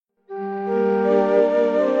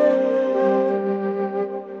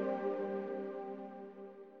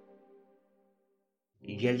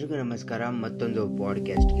ಎಲ್ರಿಗೂ ನಮಸ್ಕಾರ. ಮತ್ತೊಂದು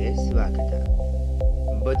ಪಾಡ್ಕಾಸ್ಟ್ಗೆ ಸ್ವಾಗತ.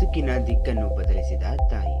 ಬದುಕಿನ ದಿಕ್ಕನ್ನು ಬದಲಿಸಿದ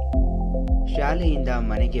ತಾಯಿ. ಶಾಲೆಯಿಂದ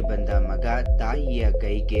ಮನೆಗೆ ಬಂದ ಮಗ ತಾಯಿಯ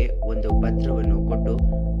ಕೈಗೆ ಒಂದು ಪತ್ರವನ್ನು ಕೊಟ್ಟು,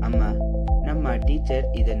 ಅಮ್ಮ, ನಮ್ಮ ಟೀಚರ್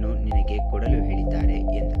ಇದನ್ನು ನಿನಗೆ ಕೊಡಲು ಹೇಳಿದ್ದಾರೆ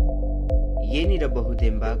ಎಂದ.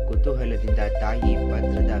 ಏನಿರಬಹುದೆಂಬ ಕುತೂಹಲದಿಂದ ತಾಯಿ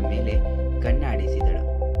ಪತ್ರದ ಮೇಲೆ ಕಣ್ಣಾಡಿಸಿದಳು.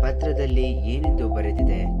 ಪತ್ರದಲ್ಲಿ ಏನೆಂದು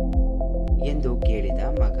ಬರೆದಿದೆ ಎಂದು ಕೇಳಿದ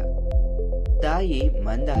ಮಗ. ತಾಯಿ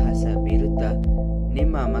ಮಂದಹಾಸ ಬೀರುತ್ತಾ,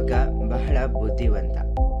 ನಿಮ್ಮ ಮಗ ಬಹಳ ಬುದ್ಧಿವಂತ.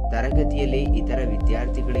 ತರಗತಿಯಲ್ಲಿ ಇತರ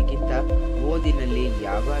ವಿದ್ಯಾರ್ಥಿಗಳಿಗಿಂತ ಓದಿನಲ್ಲಿ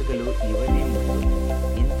ಯಾವಾಗಲೂ ಇವನೇ ಮುಂದು.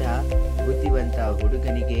 ಇಂತಹ ಬುದ್ಧಿವಂತ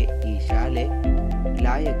ಹುಡುಗನಿಗೆ ಈ ಶಾಲೆ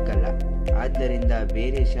ಲಾಯಕ್ಕಲ್ಲ. ಆದ್ದರಿಂದ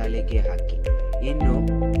ಬೇರೆ ಶಾಲೆಗೆ ಹಾಕಿ, ಇನ್ನು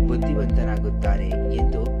ಬುದ್ಧಿವಂತನಾಗುತ್ತಾನೆ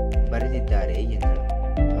ಎಂದು ಬರೆದಿದ್ದಾರೆ ಎಂದಳು.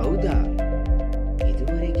 ಹೌದಾ?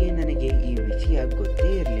 ಇದುವರೆಗೆ ನನಗೆ ಈ ವಿಷಯ ಗೊತ್ತೇ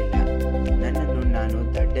ಇರಲಿಲ್ಲ. ನನ್ನನ್ನು ನಾನು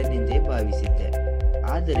ದಡ್ಡನೆಂದೇ ಭಾವಿಸಿದ್ದೆ.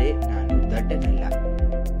 ಆದರೆ ನಾನು ದಡ್ಡನಲ್ಲ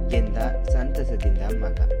ಎಂದ ಸಂತಸದಿಂದ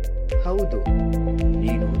ಮಗ. ಹೌದು,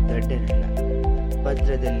 ನೀನು ದಡ್ಡನಲ್ಲ.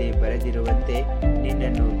 ಪತ್ರದಲ್ಲಿ ಬರೆದಿರುವಂತೆ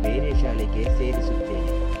ನಿನ್ನನ್ನು ಬೇರೆ ಶಾಲೆಗೆ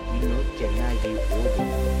ಸೇರಿಸುತ್ತೇನೆ. ಇನ್ನು ಚೆನ್ನಾಗಿ ಓದು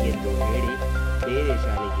ಎಂದು ಹೇಳಿ ಬೇರೆ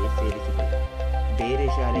ಶಾಲೆಗೆ ಸೇರಿಸಿದರು. ಬೇರೆ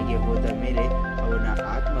ಶಾಲೆಗೆ ಹೋದ ಮೇಲೆ ಅವನ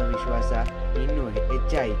ಆತ್ಮವಿಶ್ವಾಸ ಇನ್ನೂ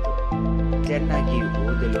ಹೆಚ್ಚಾಯಿತು. ಚೆನ್ನಾಗಿ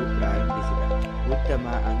ಓದಲು ಪ್ರಾರಂಭಿಸಿದ. ಉತ್ತಮ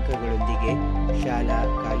ಅಂಕಗಳೊಂದಿಗೆ ಶಾಲಾ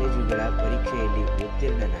ಕಾಲೇಜುಗಳ ಪರೀಕ್ಷೆಯಲ್ಲಿ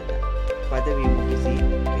ಉತ್ತೀರ್ಣನಾದ. ಪದವಿ ಮುಗಿಸಿ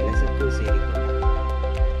ಕೆಲಸಕ್ಕೂ ಸೇರಿಕೊಂಡ.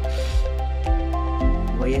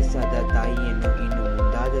 ವಯಸ್ಸಾದ ತಾಯಿಯನ್ನು ಇನ್ನು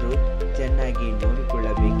ಮುಂದಾದರೂ ಚೆನ್ನಾಗಿ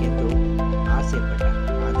ನೋಡಿಕೊಳ್ಳಬೇಕೆಂದು ಆಸೆ ಪಟ್ಟ.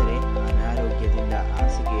 ಆದರೆ ಅನಾರೋಗ್ಯದಿಂದ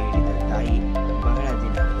ಹಾಸಿಗೆ ಹಿಡಿದ ತಾಯಿ ಬಹಳ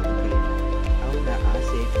ದಿನ ಬದುಕಲಿಲ್ಲ. ಅವನ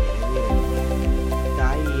ಆಸೆ ನೆರವೇರಲಿಲ್ಲ.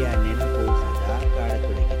 ತಾಯಿಯ ನೆನಪು ಸದಾ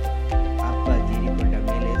ಕಾಡತೊಡಗಿತು. ಅಪ್ಪ ತೀರಿಕೊಂಡ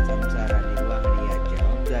ಮೇಲೆ ಸಂಸಾರ ನಿರ್ವಹಣೆಯ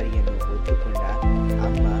ಜವಾಬ್ದಾರಿಯನ್ನು ಹೊತ್ತುಕೊಂಡ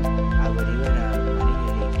ಅಮ್ಮ ಅವರಿವರ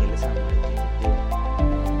ಮನೆಯಲ್ಲಿ ಕೆಲಸ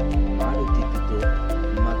ಮಾಡುತ್ತಿದ್ದುದು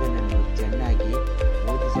ಮಗನನ್ನು ಚೆನ್ನಾಗಿ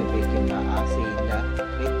ಓದಿಸಬೇಕೆಂಬ ಆಸೆಯಿಂದ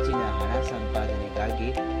ಹೆಚ್ಚಿನ ಹಣ ಸಂಪಾದನೆಗಾಗಿ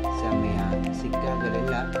ಸಮಯ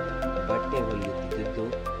ಸಿಕ್ಕಾಗಲೆಲ್ಲ ಬಟ್ಟೆ ಹೊಲಿಯುತ್ತಿದ್ದುದು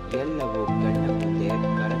ಎಲ್ಲವೂ ಕಣ್ಣ ಮುಂದೆ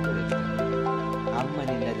ಬರತೊಡಗಿತು.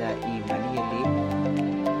 ಅಮ್ಮನಿಲ್ಲದ ಈ ಮನೆಯಲ್ಲಿ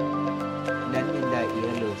ನನ್ನಿಂದ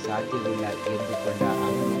ಇರಲು ಸಾಧ್ಯವಿಲ್ಲ ಎಂದುಕೊಂಡ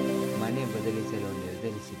ಅವನು ಮನೆ ಬದಲಿಸಲು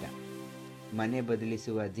ನಿರ್ಧರಿಸಿದ. ಮನೆ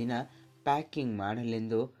ಬದಲಿಸುವ ದಿನ ಪ್ಯಾಕಿಂಗ್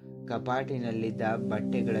ಮಾಡಲೆಂದು ಕಪಾಟಿನಲ್ಲಿದ್ದ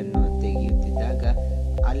ಬಟ್ಟೆಗಳನ್ನು ತೆಗೆಯುತ್ತಿದ್ದಾಗ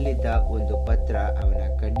ಅಲ್ಲಿದ್ದ ಒಂದು ಪತ್ರ ಅವನ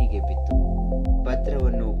ಕಣ್ಣಿಗೆ ಬಿತ್ತು.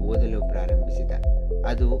 ಪತ್ರವನ್ನು ಓದಲು ಪ್ರಾರಂಭಿಸಿದ.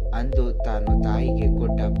 ಅದು ಅಂದು ತಾನು ತಾಯಿಗೆ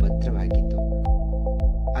ಕೊಟ್ಟ ಪತ್ರವಾಗಿತ್ತು.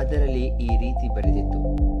 ಅದರಲ್ಲಿ ಈ ರೀತಿ ಬರೆದಿತ್ತು: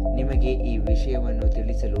 ನಿಮಗೆ ಈ ವಿಷಯವನ್ನು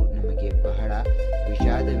ತಿಳಿಸಲು ನಮಗೆ ಬಹಳ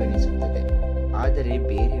ವಿಷಾದವೆನಿಸುತ್ತದೆ. ಆದರೆ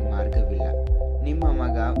ಬೇರೆ ಮಾರ್ಗವಿಲ್ಲ. ನಿಮ್ಮ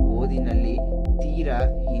ಮಗ ಓದಿನಲ್ಲಿ ತೀರಾ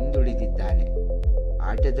ಹಿಂದುಳಿದಿದ್ದಾನೆ.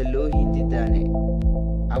 ಆಟದಲ್ಲೂ ಹಿಂದಿದ್ದಾನೆ.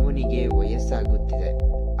 ಅವನಿಗೆ ವಯಸ್ಸಾಗುತ್ತಿದೆ.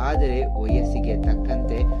 ಆದರೆ ವಯಸ್ಸಿಗೆ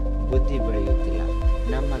ತಕ್ಕಂತೆ ಬುದ್ಧಿ ಬೆಳೆಯುತ್ತಿಲ್ಲ.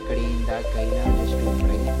 ನಮ್ಮ ಕಡೆಯಿಂದ ಕೈಲಾದಷ್ಟು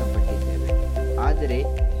ಪ್ರಯತ್ನ ಪಟ್ಟಿದ್ದೇವೆ. ಆದರೆ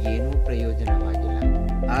ಏನೂ ಪ್ರಯೋಜನವಾಗಿಲ್ಲ.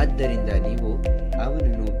 ಆದ್ದರಿಂದ ನೀವು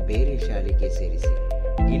ಅವನನ್ನು ಬೇರೆ ಶಾಲೆಗೆ ಸೇರಿಸಿ,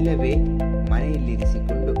 ಇಲ್ಲವೇ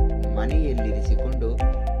ಮನೆಯಲ್ಲಿರಿಸಿಕೊಂಡು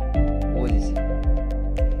ಓದಿಸಿ.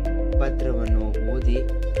 ಪತ್ರವನ್ನು ಓದಿ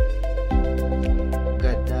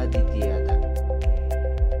ಗದ್ದಾದಿದ್ದಿಯಾದ.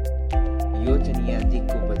 ಯೋಚನೆಯ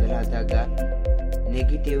ದಿಕ್ಕು ಬದಲಾದಾಗ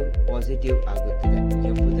ನೆಗೆಟಿವ್ ಪಾಸಿಟಿವ್ ಆಗುತ್ತದೆ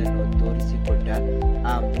ಎಂಬುದನ್ನು ತೋರಿಸಿಕೊಟ್ಟ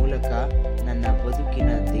ಆ ಮೂಲಕ ನನ್ನ ಬದುಕಿನ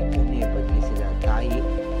ದಿಕ್ಕನ್ನೇ ಬದಲಿಸಿದ ತಾಯಿ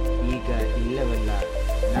ಈಗ ಇಲ್ಲವಲ್ಲ.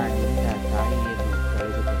 ನಾನಿಂದ ತಾಯಿಯನ್ನು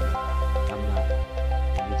ಕಳೆದುಕೊಂಡೆ. ಅಮ್ಮ,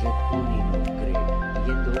 ನಿಜಕ್ಕೂ ನೀನು ಗ್ರೇಟ್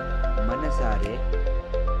ಎಂದು ಮನಸಾರೆ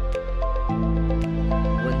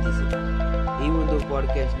ವಂದಿಸಿದ. ಈ ಒಂದು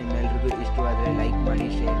ಪಾಡ್ಕಾಸ್ಟ್ ನಿಮ್ಮೆಲ್ರಿಗೂ ಇಷ್ಟವಾದರೆ ಲೈಕ್ ಮಾಡಿ,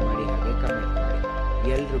 ಶೇರ್ ಮಾಡಿ, ಹಾಗೆ ಕಮೆಂಟ್ ಮಾಡಿ.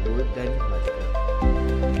 ಎಲ್ರಿಗೂ ಧನ್ಯವಾದಗಳು.